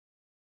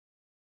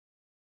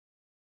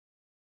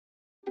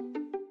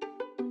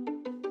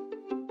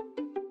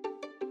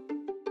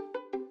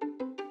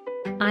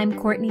I'm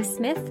Courtney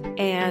Smith.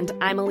 And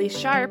I'm Elise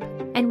Sharp.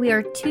 And we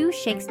are two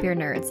Shakespeare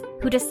nerds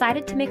who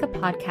decided to make a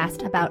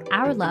podcast about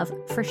our love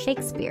for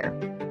Shakespeare.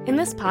 In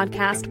this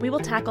podcast, we will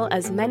tackle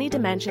as many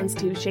dimensions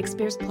to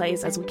Shakespeare's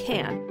plays as we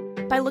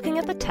can by looking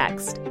at the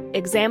text,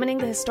 examining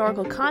the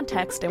historical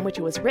context in which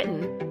it was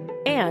written,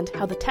 and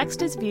how the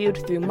text is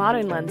viewed through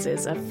modern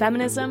lenses of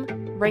feminism,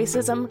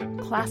 racism,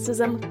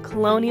 classism,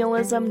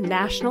 colonialism,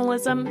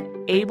 nationalism,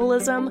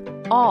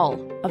 ableism,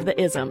 all of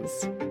the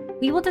isms.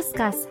 We will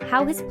discuss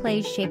how his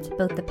plays shaped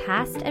both the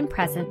past and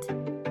present,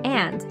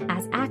 and,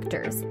 as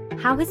actors,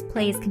 how his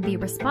plays can be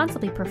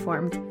responsibly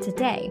performed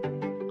today.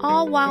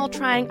 All while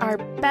trying our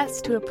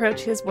best to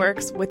approach his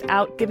works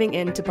without giving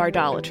in to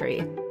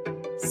bardolatry.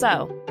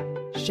 So,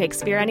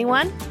 Shakespeare,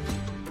 anyone?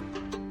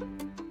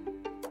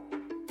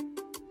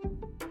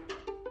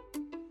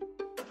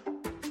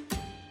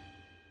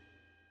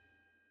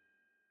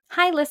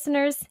 Hi,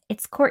 listeners.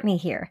 It's Courtney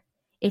here.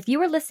 If you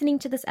are listening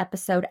to this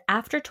episode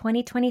after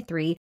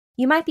 2023,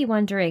 you might be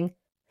wondering,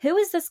 who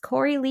is this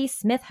Corey Lee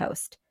Smith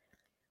host?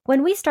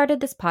 When we started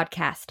this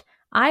podcast,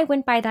 I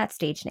went by that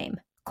stage name,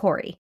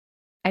 Corey.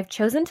 I've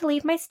chosen to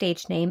leave my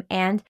stage name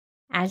and,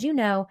 as you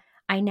know,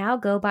 I now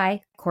go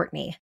by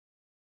Courtney.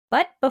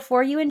 But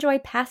before you enjoy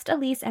past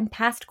Elise and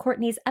past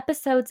Courtney's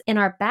episodes in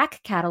our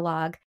back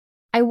catalog,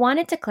 I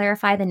wanted to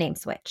clarify the name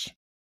switch.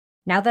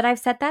 Now that I've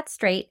set that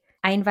straight,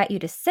 I invite you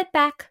to sit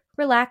back,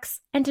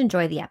 relax, and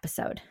enjoy the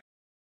episode.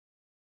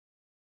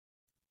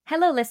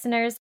 Hello,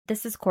 listeners.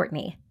 This is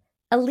Courtney.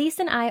 Elise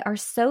and I are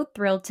so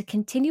thrilled to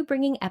continue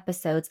bringing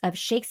episodes of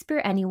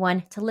Shakespeare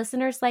Anyone to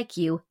listeners like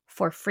you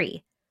for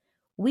free.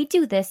 We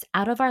do this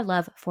out of our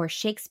love for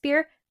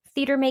Shakespeare,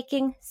 theater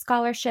making,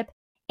 scholarship,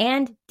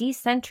 and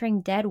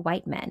decentering dead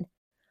white men.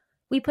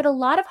 We put a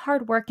lot of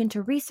hard work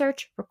into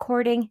research,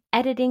 recording,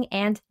 editing,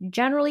 and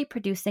generally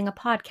producing a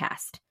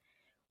podcast.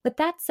 With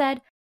that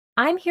said,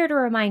 I'm here to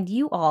remind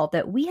you all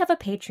that we have a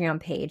Patreon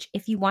page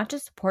if you want to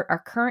support our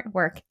current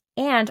work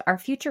and our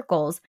future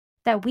goals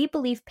that we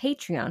believe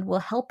Patreon will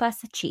help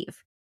us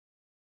achieve.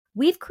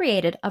 We've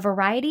created a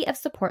variety of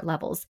support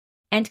levels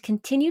and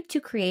continue to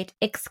create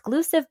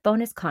exclusive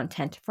bonus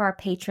content for our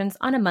patrons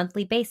on a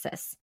monthly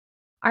basis.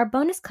 Our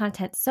bonus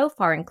content so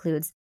far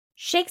includes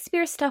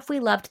Shakespeare Stuff We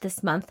Loved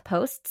This Month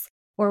posts,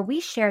 where we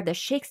share the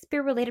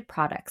Shakespeare-related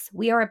products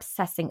we are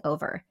obsessing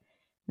over.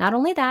 Not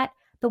only that,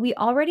 but we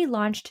already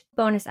launched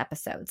bonus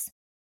episodes.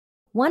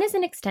 One is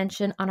an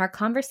extension on our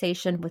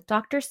conversation with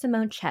Dr.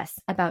 Simone Chess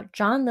about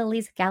John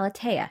Lilly's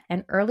Galatea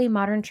and early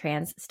modern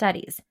trans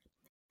studies.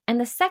 And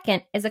the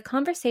second is a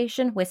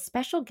conversation with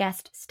special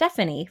guest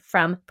Stephanie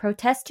from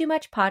Protest Too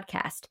Much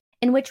podcast,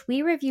 in which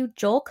we review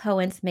Joel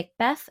Coen's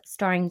Macbeth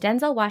starring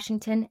Denzel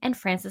Washington and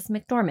Frances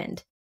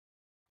McDormand.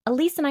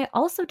 Elise and I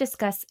also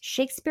discuss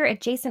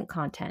Shakespeare-adjacent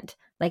content,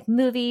 like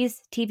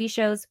movies, TV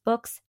shows,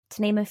 books,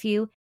 to name a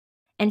few,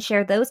 and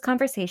share those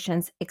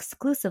conversations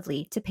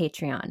exclusively to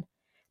Patreon.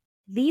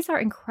 These are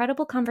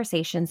incredible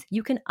conversations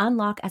you can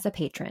unlock as a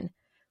patron.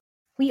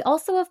 We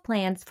also have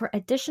plans for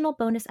additional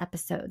bonus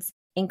episodes,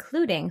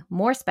 including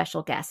more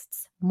special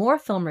guests, more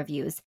film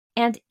reviews,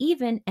 and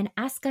even an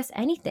Ask Us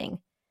Anything.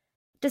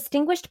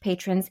 Distinguished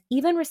patrons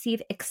even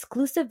receive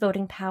exclusive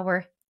voting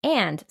power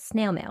and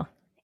snail mail.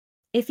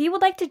 If you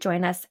would like to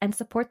join us and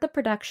support the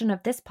production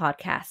of this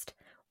podcast,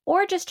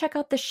 or just check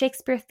out the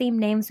Shakespeare-themed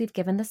names we've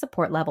given the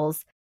support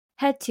levels,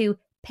 head to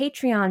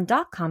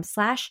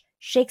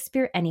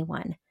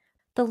patreon.com/ShakespeareAnyone.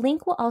 The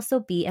link will also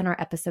be in our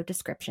episode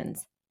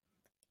descriptions.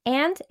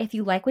 And if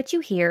you like what you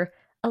hear,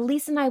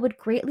 Elise and I would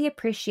greatly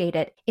appreciate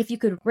it if you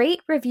could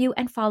rate, review,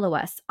 and follow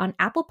us on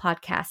Apple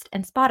Podcast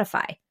and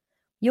Spotify.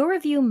 Your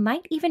review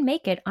might even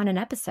make it on an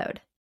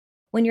episode.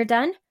 When you're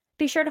done,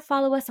 be sure to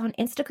follow us on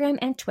Instagram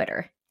and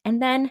Twitter,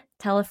 and then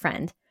tell a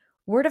friend.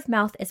 Word of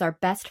mouth is our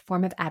best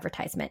form of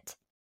advertisement.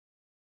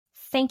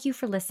 Thank you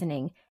for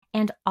listening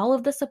and all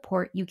of the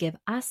support you give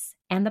us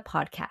and the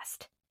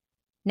podcast.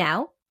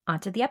 Now,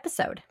 onto the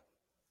episode.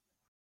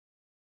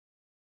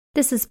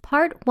 This is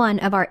part 1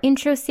 of our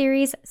intro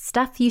series,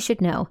 Stuff You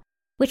Should Know,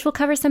 which will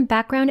cover some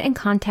background and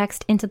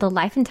context into the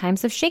life and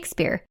times of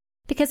Shakespeare,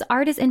 because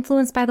art is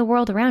influenced by the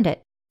world around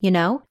it, you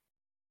know?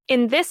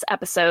 In this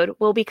episode,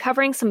 we'll be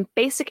covering some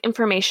basic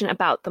information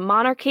about the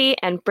monarchy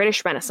and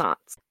British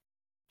Renaissance.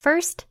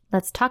 First,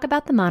 let's talk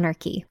about the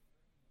monarchy.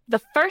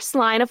 The first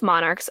line of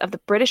monarchs of the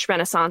British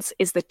Renaissance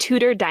is the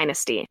Tudor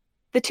dynasty.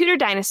 The Tudor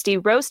dynasty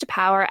rose to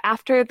power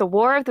after the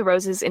War of the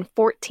Roses in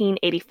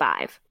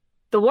 1485.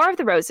 The War of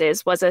the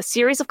Roses was a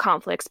series of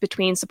conflicts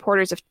between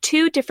supporters of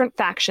two different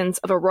factions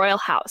of a royal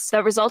house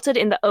that resulted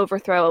in the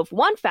overthrow of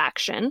one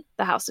faction,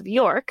 the House of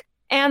York,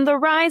 and the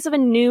rise of a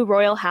new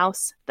royal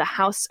house, the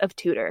House of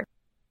Tudor.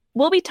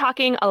 We'll be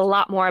talking a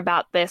lot more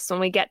about this when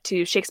we get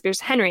to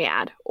Shakespeare's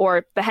Henriade,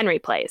 or the Henry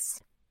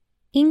plays.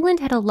 England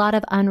had a lot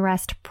of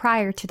unrest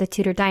prior to the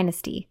Tudor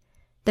dynasty.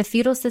 The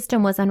feudal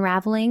system was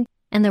unraveling,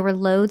 and there were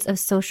loads of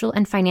social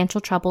and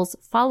financial troubles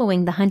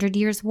following the 100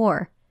 Years'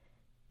 War.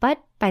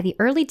 But by the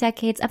early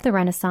decades of the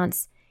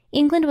Renaissance,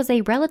 England was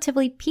a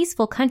relatively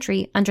peaceful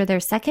country under their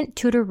second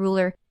Tudor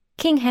ruler,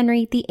 King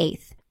Henry VIII.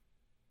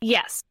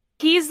 Yes.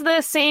 He's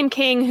the same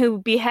king who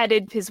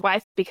beheaded his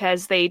wife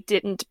because they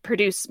didn't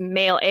produce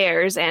male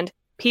heirs, and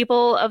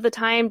people of the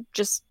time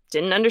just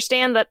didn't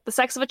understand that the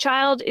sex of a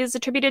child is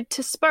attributed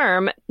to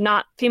sperm,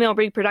 not female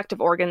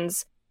reproductive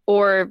organs,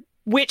 or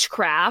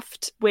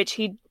witchcraft, which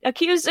he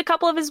accused a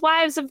couple of his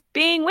wives of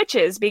being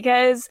witches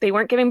because they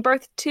weren't giving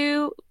birth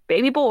to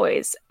baby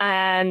boys.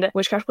 And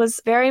witchcraft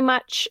was very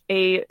much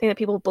a thing that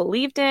people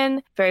believed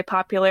in, very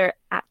popular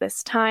at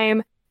this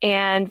time,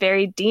 and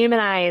very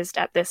demonized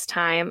at this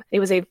time. It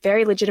was a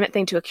very legitimate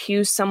thing to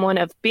accuse someone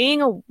of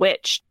being a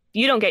witch.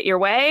 You don't get your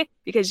way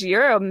because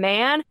you're a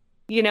man.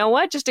 You know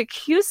what? Just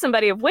accuse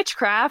somebody of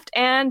witchcraft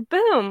and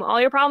boom, all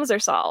your problems are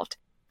solved.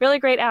 Really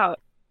great out.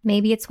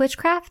 Maybe it's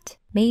witchcraft.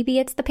 Maybe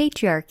it's the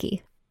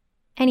patriarchy.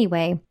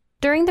 Anyway,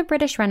 during the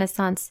British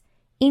Renaissance,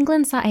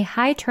 England saw a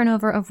high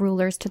turnover of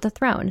rulers to the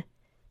throne.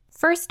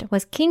 First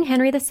was King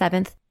Henry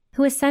VII,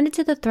 who ascended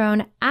to the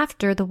throne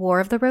after the War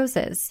of the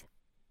Roses.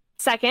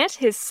 Second,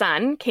 his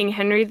son, King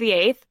Henry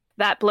VIII,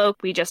 that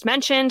bloke we just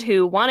mentioned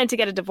who wanted to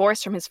get a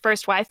divorce from his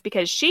first wife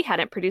because she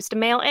hadn't produced a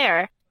male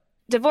heir.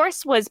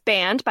 Divorce was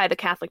banned by the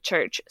Catholic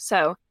Church,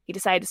 so he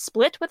decided to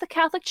split with the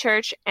Catholic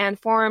Church and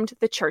formed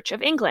the Church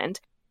of England.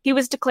 He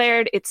was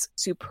declared its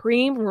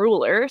supreme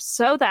ruler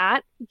so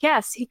that,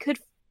 yes, he could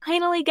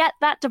finally get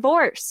that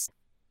divorce.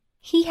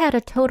 He had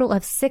a total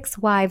of 6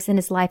 wives in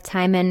his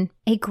lifetime, and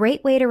a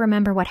great way to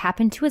remember what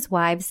happened to his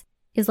wives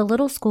is a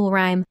little school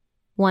rhyme.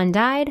 1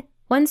 died,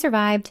 1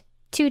 survived,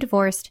 2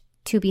 divorced,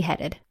 2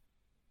 beheaded.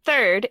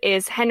 Third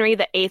is Henry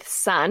VIII's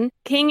son,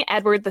 King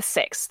Edward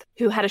VI,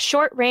 who had a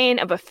short reign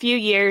of a few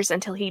years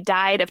until he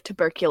died of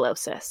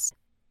tuberculosis.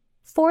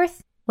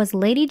 Fourth was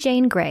Lady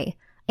Jane Grey,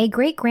 a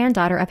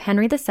great-granddaughter of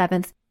Henry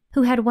VII,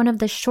 who had one of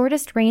the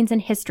shortest reigns in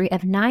history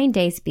of 9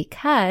 days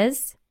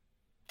because...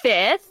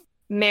 Fifth,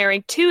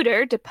 Mary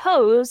Tudor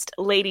deposed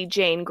Lady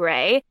Jane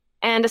Grey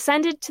and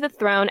ascended to the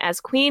throne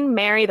as Queen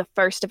Mary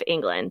I of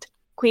England.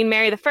 Queen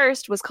Mary I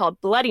was called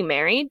Bloody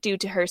Mary due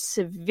to her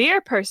severe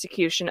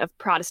persecution of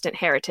Protestant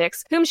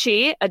heretics, whom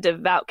she, a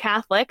devout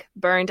Catholic,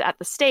 burned at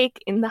the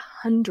stake in the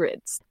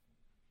hundreds.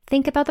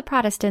 Think about the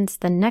Protestants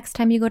the next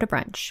time you go to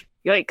brunch.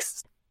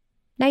 Yikes.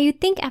 Now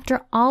you'd think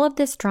after all of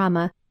this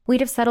drama,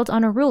 we'd have settled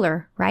on a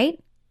ruler, right?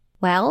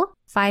 Well,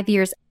 5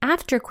 years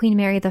after Queen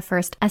Mary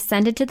I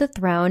ascended to the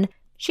throne,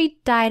 she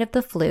died of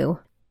the flu.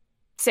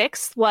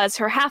 Sixth was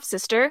her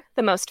half-sister,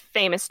 the most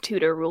famous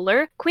Tudor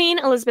ruler, Queen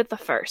Elizabeth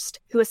I,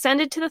 who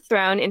ascended to the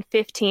throne in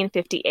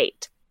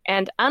 1558.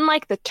 And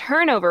unlike the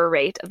turnover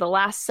rate of the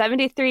last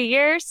 73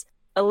 years,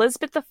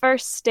 Elizabeth I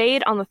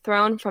stayed on the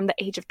throne from the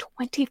age of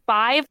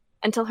 25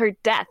 until her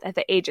death at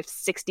the age of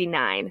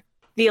 69.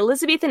 The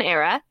Elizabethan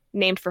era,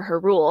 named for her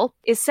rule,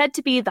 is said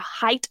to be the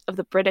height of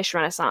the British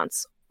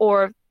Renaissance,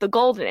 or the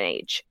Golden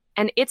Age,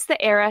 and it's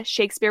the era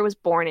Shakespeare was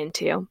born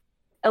into.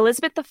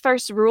 Elizabeth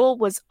I's rule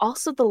was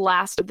also the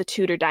last of the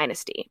Tudor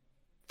dynasty.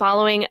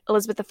 Following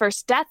Elizabeth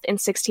I's death in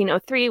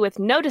 1603 with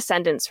no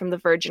descendants from the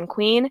Virgin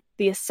Queen,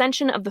 the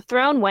ascension of the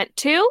throne went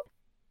to...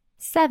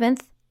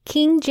 7th,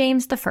 King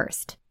James I,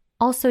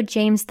 also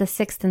James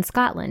VI in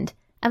Scotland,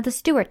 of the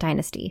Stuart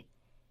dynasty.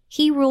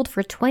 He ruled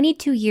for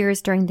 22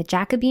 years during the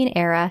Jacobean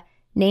era,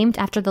 named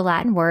after the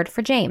Latin word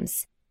for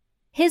James.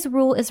 His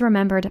rule is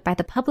remembered by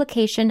the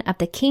publication of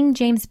the King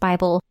James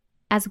Bible,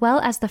 as well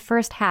as the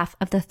first half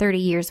of the 30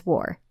 Years'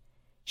 War.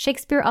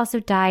 Shakespeare also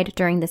died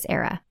during this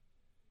era.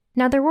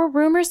 Now, there were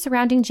rumors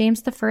surrounding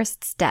James I's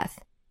death.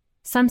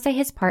 Some say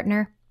his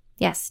partner,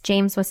 yes,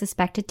 James was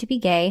suspected to be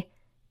gay,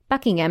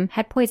 Buckingham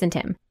had poisoned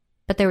him,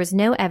 but there was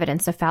no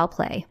evidence of foul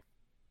play.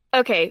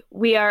 Okay,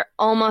 we are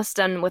almost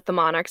done with the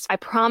monarchs, I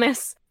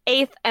promise.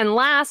 Eighth and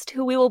last,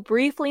 who we will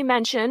briefly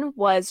mention,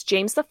 was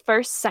James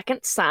I's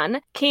second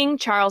son, King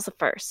Charles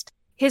I.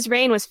 His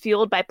reign was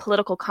fueled by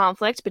political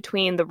conflict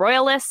between the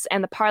royalists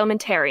and the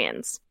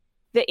parliamentarians.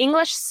 The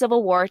English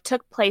Civil War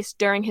took place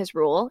during his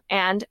rule,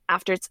 and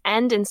after its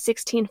end in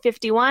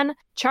 1651,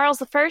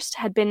 Charles I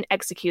had been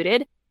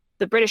executed,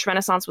 the British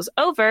Renaissance was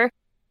over,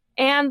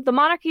 and the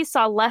monarchy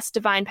saw less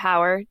divine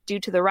power due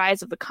to the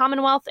rise of the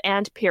Commonwealth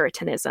and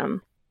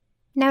Puritanism.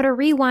 Now to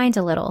rewind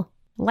a little,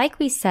 like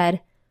we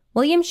said,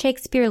 William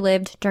Shakespeare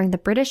lived during the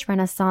British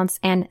Renaissance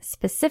and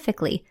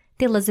specifically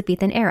the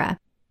Elizabethan era.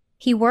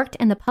 He worked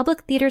in the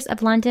public theatres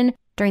of London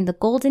during the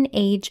Golden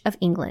Age of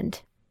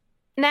England.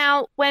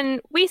 Now,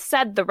 when we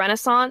said the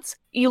Renaissance,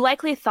 you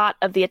likely thought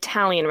of the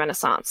Italian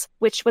Renaissance,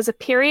 which was a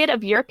period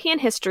of European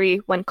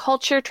history when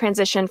culture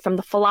transitioned from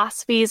the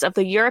philosophies of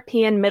the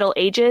European Middle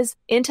Ages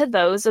into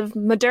those of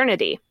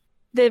modernity.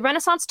 The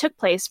Renaissance took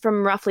place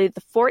from roughly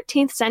the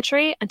 14th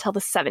century until the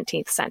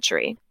 17th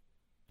century.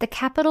 The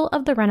capital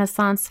of the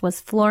Renaissance was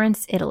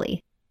Florence,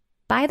 Italy.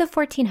 By the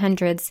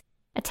 1400s,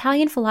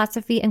 Italian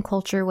philosophy and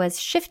culture was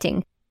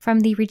shifting from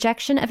the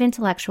rejection of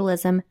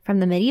intellectualism from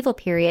the medieval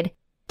period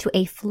to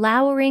a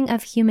flowering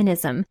of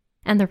humanism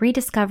and the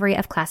rediscovery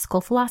of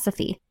classical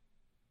philosophy.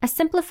 A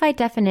simplified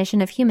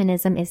definition of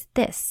humanism is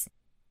this: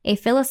 a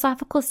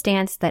philosophical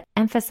stance that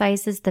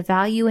emphasizes the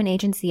value and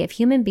agency of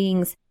human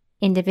beings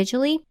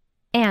individually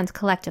and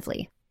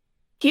collectively.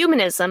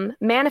 Humanism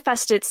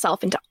manifested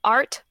itself into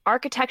art,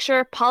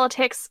 architecture,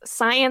 politics,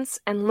 science,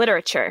 and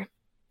literature.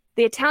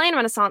 The Italian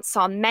Renaissance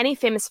saw many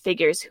famous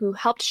figures who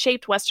helped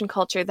shape Western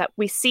culture that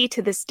we see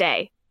to this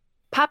day.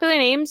 Popular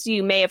names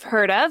you may have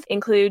heard of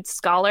include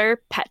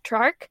scholar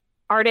Petrarch,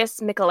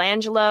 artists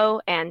Michelangelo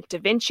and Da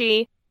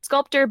Vinci,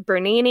 sculptor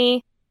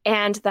Bernini,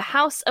 and the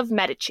House of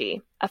Medici,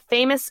 a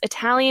famous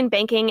Italian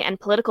banking and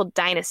political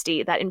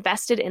dynasty that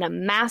invested in a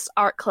mass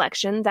art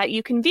collection that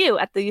you can view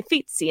at the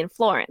Uffizi in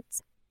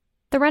Florence.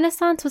 The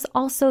Renaissance was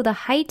also the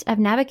height of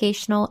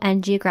navigational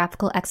and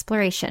geographical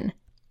exploration,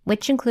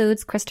 which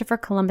includes Christopher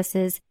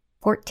Columbus's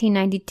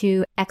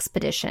 1492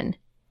 expedition.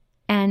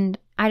 And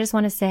I just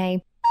want to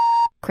say,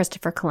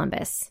 Christopher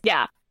Columbus.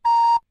 Yeah,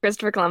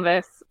 Christopher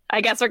Columbus. I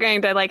guess we're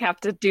going to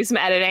have to do some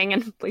editing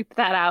and bleep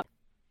that out.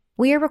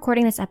 We are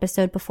recording this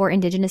episode before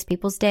Indigenous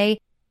Peoples Day.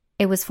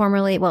 It was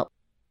formerly,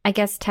 I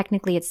guess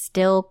technically it's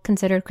still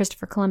considered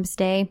Christopher Columbus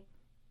Day,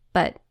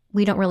 but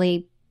we don't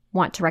really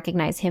want to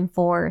recognize him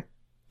for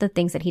the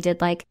things that he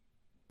did, like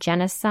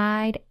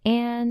genocide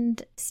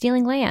and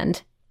stealing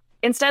land.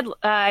 Instead,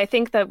 I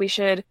think that we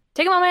should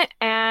take a moment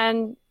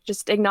and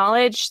just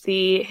acknowledge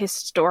the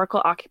historical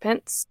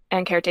occupants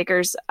and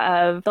caretakers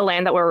of the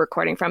land that we're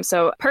recording from.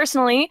 So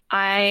personally,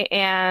 I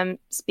am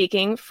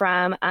speaking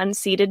from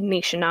unceded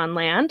Nishanan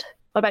land.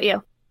 What about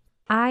you?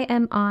 I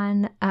am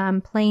on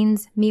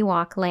Plains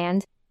Miwok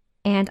land,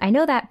 and I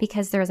know that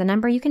because there is a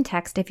number you can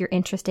text if you're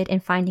interested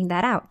in finding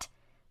that out.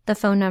 The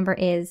phone number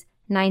is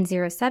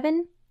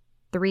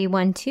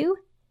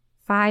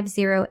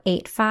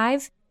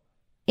 907-312-5085.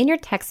 In your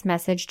text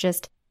message,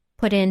 just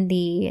put in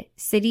the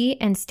city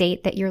and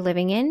state that you're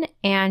living in,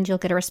 and you'll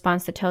get a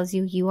response that tells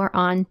you you are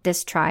on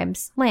this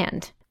tribe's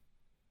land.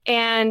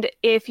 And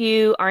if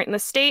you aren't in the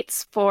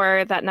States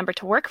for that number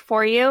to work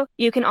for you,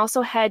 you can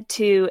also head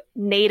to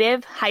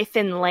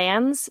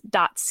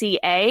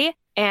native-lands.ca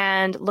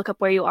and look up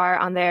where you are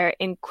on their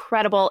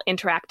incredible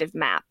interactive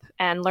map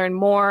and learn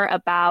more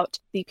about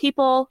the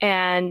people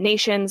and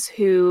nations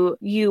who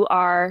you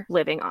are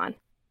living on.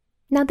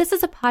 Now, this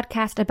is a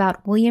podcast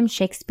about William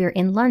Shakespeare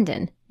in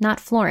London, not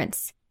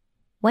Florence.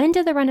 When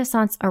did the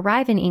Renaissance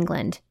arrive in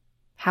England?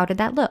 How did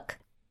that look?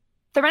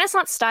 The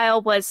Renaissance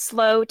style was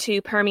slow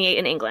to permeate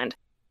in England.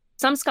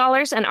 Some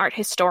scholars and art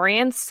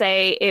historians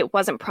say it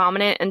wasn't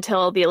prominent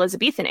until the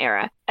Elizabethan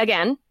era.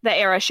 Again, the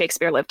era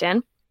Shakespeare lived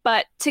in.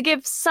 But to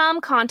give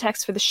some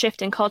context for the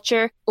shift in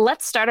culture,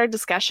 let's start our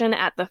discussion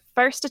at the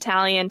first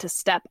Italian to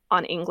step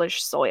on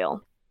English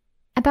soil.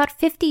 About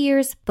 50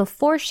 years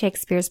before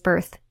Shakespeare's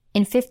birth,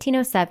 in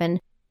 1507,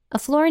 a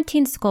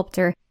Florentine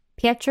sculptor,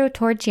 Pietro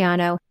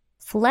Torrigiano,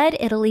 fled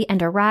Italy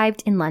and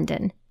arrived in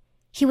London.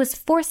 He was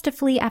forced to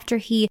flee after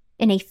he,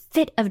 in a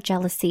fit of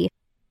jealousy,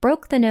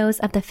 broke the nose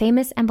of the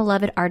famous and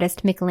beloved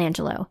artist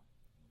Michelangelo.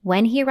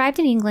 When he arrived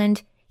in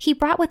England, he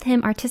brought with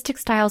him artistic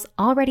styles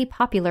already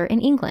popular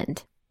in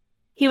England.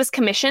 He was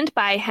commissioned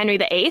by Henry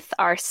VIII,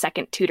 our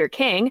second Tudor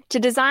king, to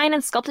design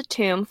and sculpt a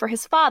tomb for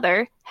his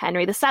father,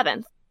 Henry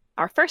VII,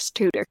 our first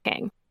Tudor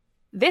king.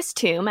 This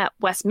tomb at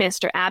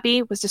Westminster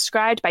Abbey was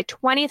described by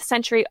 20th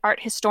century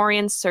art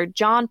historian Sir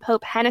John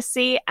Pope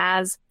Hennessy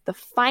as the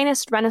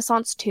finest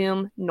Renaissance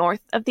tomb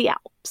north of the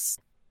Alps.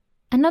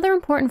 Another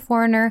important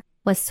foreigner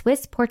was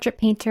Swiss portrait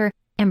painter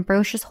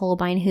Ambrosius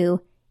Holbein, who,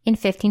 in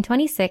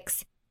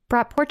 1526,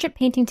 brought portrait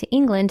painting to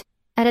England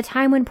at a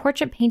time when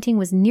portrait painting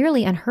was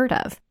nearly unheard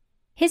of.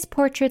 His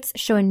portraits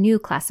show a new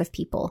class of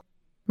people: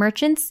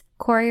 merchants,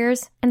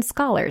 couriers, and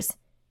scholars.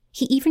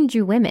 He even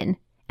drew women,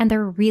 and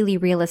they're really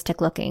realistic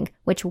looking,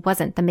 which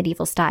wasn't the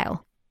medieval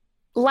style.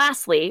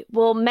 Lastly,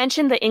 we'll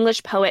mention the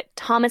English poet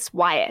Thomas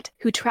Wyatt,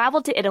 who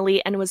traveled to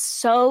Italy and was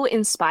so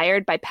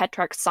inspired by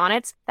Petrarch's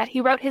sonnets that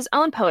he wrote his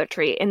own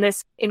poetry in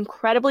this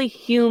incredibly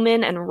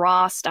human and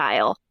raw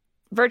style,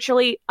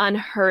 virtually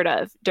unheard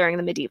of during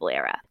the medieval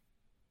era.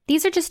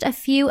 These are just a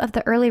few of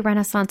the early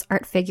Renaissance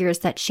art figures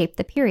that shaped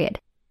the period.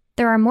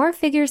 There are more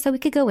figures that we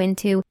could go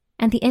into,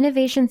 and the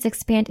innovations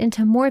expand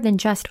into more than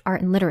just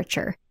art and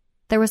literature.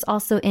 There was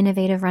also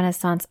innovative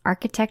Renaissance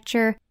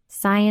architecture,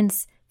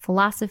 science,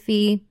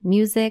 philosophy,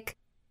 music.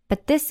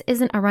 But this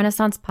isn't a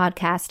Renaissance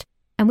podcast,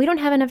 and we don't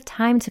have enough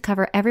time to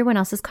cover everyone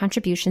else's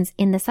contributions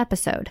in this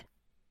episode.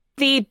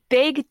 The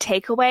big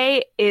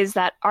takeaway is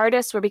that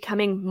artists were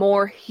becoming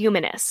more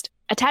humanist,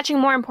 attaching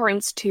more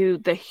importance to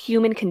the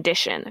human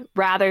condition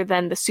rather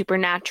than the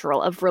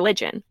supernatural of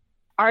religion.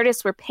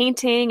 Artists were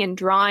painting and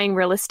drawing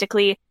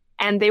realistically,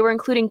 and they were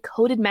including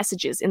coded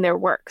messages in their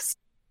works.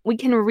 We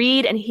can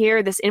read and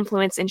hear this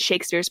influence in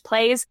Shakespeare's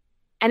plays,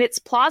 and it's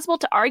plausible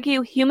to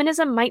argue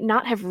humanism might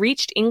not have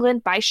reached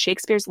England by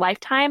Shakespeare's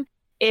lifetime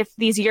if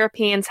these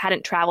Europeans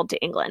hadn't traveled to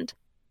England.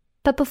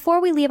 But before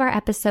we leave our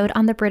episode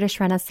on the British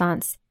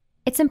Renaissance,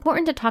 it's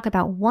important to talk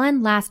about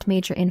one last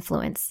major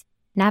influence: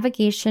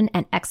 navigation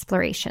and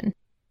exploration.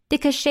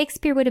 Because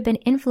Shakespeare would have been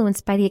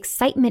influenced by the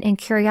excitement and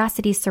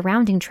curiosity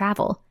surrounding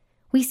travel.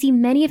 We see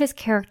many of his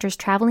characters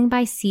traveling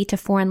by sea to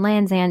foreign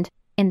lands and,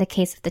 in the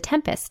case of The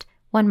Tempest,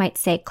 one might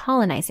say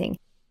colonizing,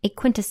 a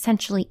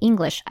quintessentially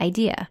English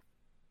idea.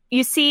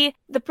 You see,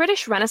 the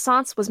British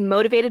Renaissance was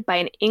motivated by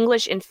an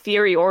English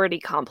inferiority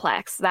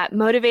complex that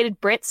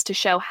motivated Brits to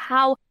show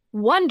how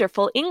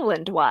wonderful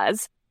England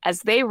was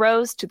as they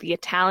rose to the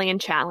Italian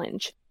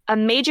challenge. A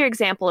major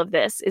example of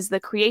this is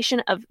the creation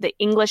of the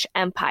English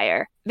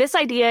Empire. This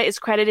idea is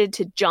credited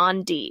to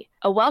John Dee,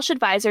 a Welsh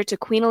advisor to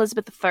Queen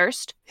Elizabeth I,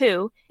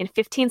 who, in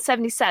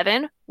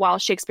 1577, while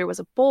Shakespeare was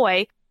a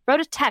boy, wrote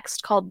a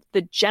text called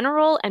The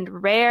General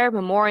and Rare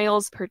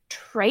Memorials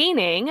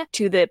Pertaining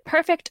to the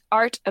Perfect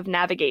Art of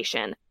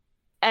Navigation.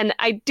 And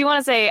I do want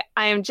to say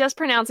I am just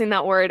pronouncing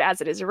that word as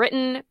it is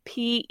written,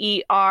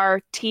 Pertrayning.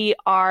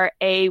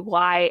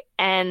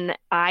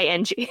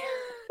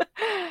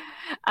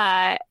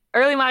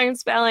 Early modern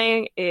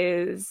spelling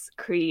is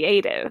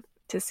creative,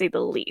 to say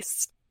the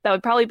least. That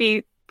would probably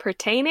be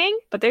pertaining,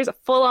 but there's a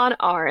full-on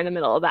R in the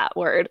middle of that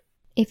word.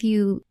 If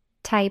you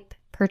type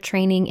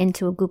pertaining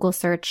into a Google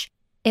search,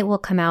 it will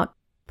come out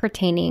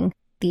pertaining,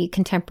 the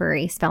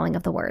contemporary spelling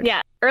of the word.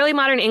 Yeah. Early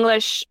modern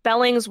English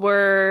spellings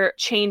were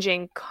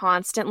changing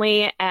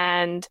constantly,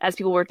 and as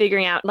people were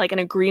figuring out like an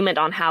agreement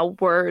on how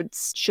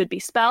words should be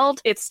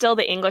spelled, it's still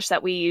the English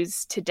that we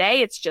use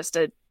today. It's just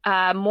a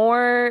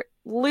more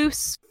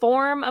loose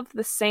form of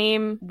the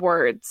same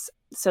words.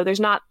 So there's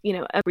not,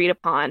 agreed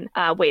upon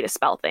way to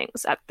spell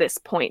things at this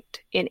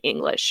point in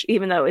English,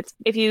 even though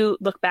if you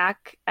look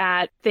back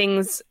at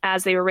things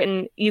as they were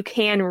written, you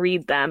can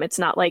read them. It's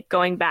not like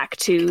going back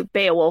to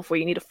Beowulf where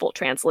you need a full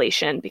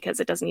translation because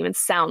it doesn't even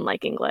sound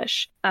like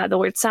English. The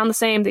words sound the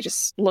same. They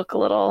just look a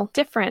little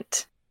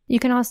different. You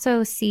can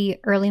also see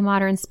early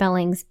modern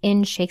spellings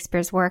in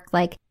Shakespeare's work,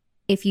 like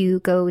if you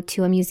go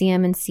to a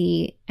museum and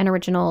see an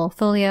original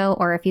folio,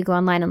 or if you go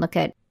online and look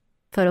at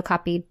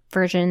photocopied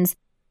versions,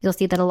 you'll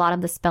see that a lot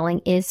of the spelling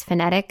is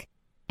phonetic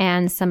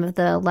and some of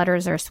the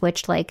letters are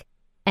switched, like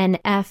an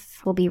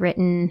F will be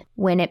written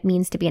when it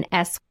means to be an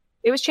S.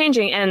 It was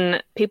changing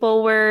and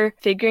people were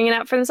figuring it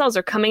out for themselves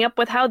or coming up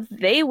with how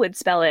they would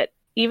spell it.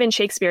 Even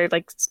Shakespeare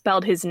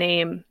spelled his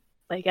name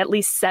at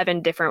least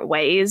 7 different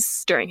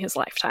ways during his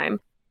lifetime.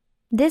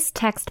 This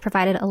text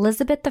provided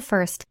Elizabeth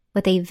I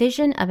with a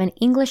vision of an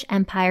English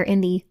empire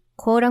in the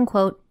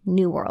quote-unquote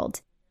New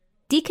World.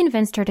 Dee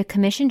convinced her to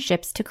commission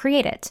ships to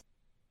create it.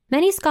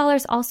 Many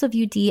scholars also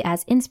view Dee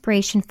as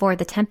inspiration for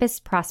The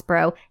Tempest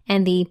Prospero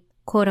and the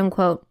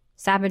quote-unquote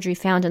savagery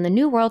found in the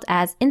New World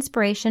as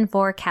inspiration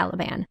for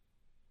Caliban.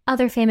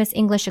 Other famous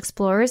English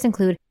explorers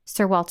include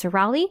Sir Walter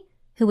Raleigh,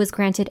 who was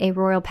granted a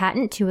royal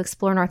patent to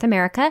explore North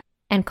America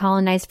and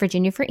colonize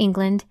Virginia for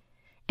England,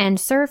 and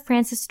Sir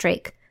Francis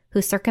Drake,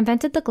 who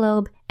circumvented the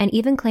globe and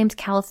even claimed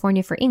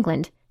California for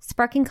England,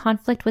 sparking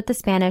conflict with the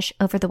Spanish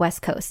over the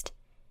West Coast.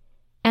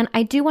 And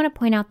I do want to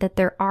point out that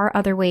there are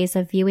other ways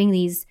of viewing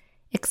these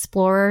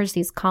explorers,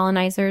 these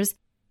colonizers,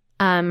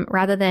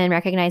 rather than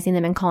recognizing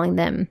them and calling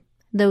them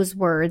those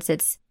words.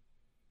 It's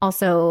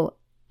also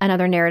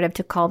another narrative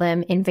to call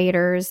them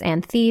invaders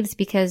and thieves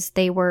because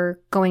they were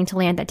going to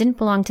land that didn't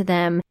belong to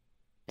them,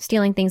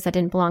 stealing things that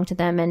didn't belong to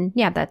them. And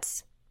yeah,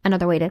 that's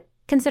another way to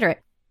consider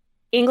it.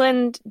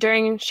 England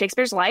during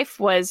Shakespeare's life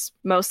was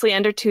mostly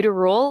under Tudor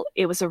rule.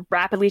 It was a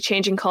rapidly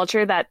changing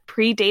culture that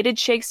predated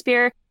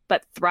Shakespeare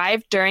but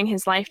thrived during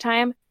his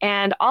lifetime.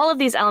 And all of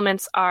these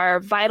elements are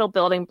vital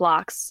building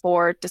blocks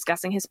for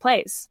discussing his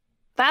plays.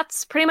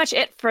 That's pretty much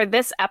it for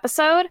this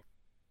episode.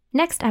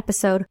 Next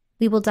episode,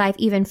 we will dive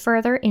even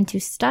further into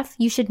stuff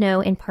you should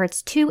know in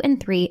parts 2 and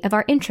 3 of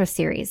our intro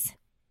series.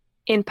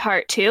 In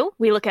part 2,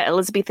 we look at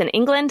Elizabethan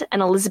England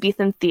and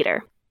Elizabethan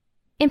theater.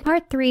 In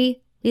part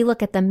 3, we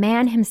look at the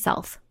man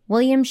himself,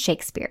 William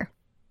Shakespeare.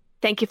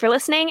 Thank you for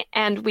listening,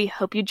 and we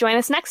hope you join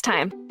us next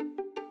time.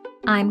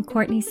 I'm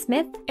Courtney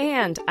Smith.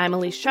 And I'm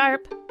Elise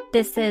Sharp.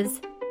 This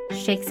is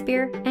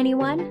Shakespeare,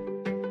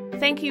 Anyone?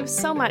 Thank you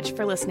so much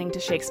for listening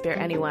to Shakespeare,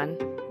 Anyone.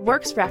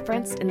 Works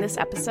referenced in this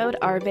episode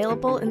are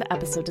available in the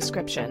episode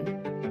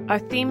description. Our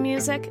theme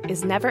music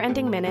is Never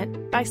Ending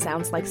Minute by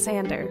Sounds Like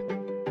Sander.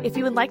 If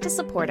you would like to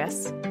support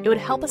us, it would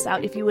help us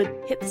out if you would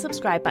hit the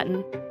subscribe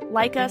button,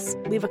 like us,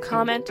 leave a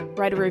comment,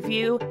 write a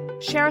review,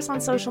 share us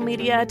on social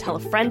media, tell a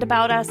friend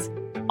about us,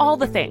 all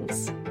the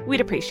things.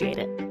 We'd appreciate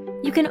it.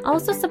 You can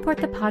also support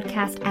the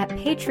podcast at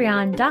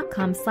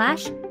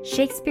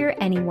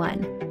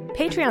patreon.com/ShakespeareAnyone.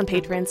 Patreon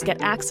patrons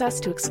get access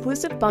to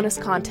exclusive bonus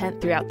content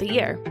throughout the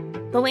year.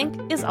 The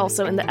link is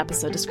also in the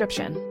episode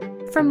description.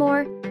 For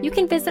more, you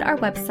can visit our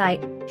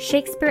website,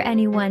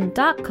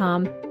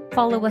 ShakespeareAnyone.com,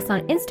 follow us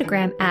on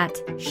Instagram at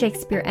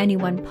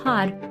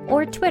ShakespeareAnyonePod,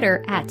 or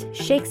Twitter at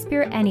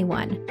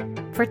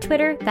ShakespeareAnyone. For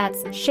Twitter,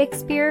 that's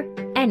Shakespeare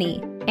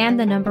Any and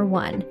the number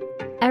 1.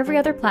 Every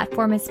other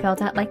platform is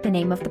spelled out like the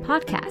name of the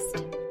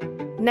podcast.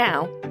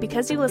 Now,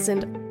 because you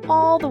listened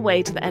all the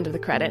way to the end of the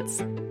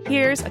credits,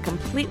 here's a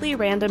completely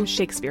random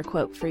Shakespeare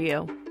quote for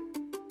you.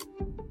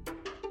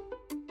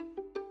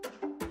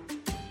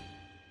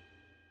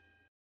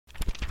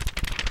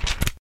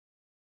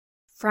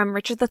 From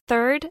Richard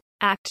III,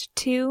 Act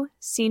 2,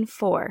 Scene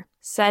 4,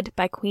 said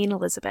by Queen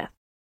Elizabeth.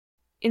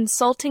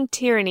 Insulting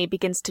tyranny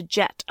begins to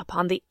jet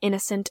upon the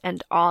innocent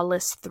and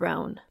aweless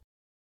throne.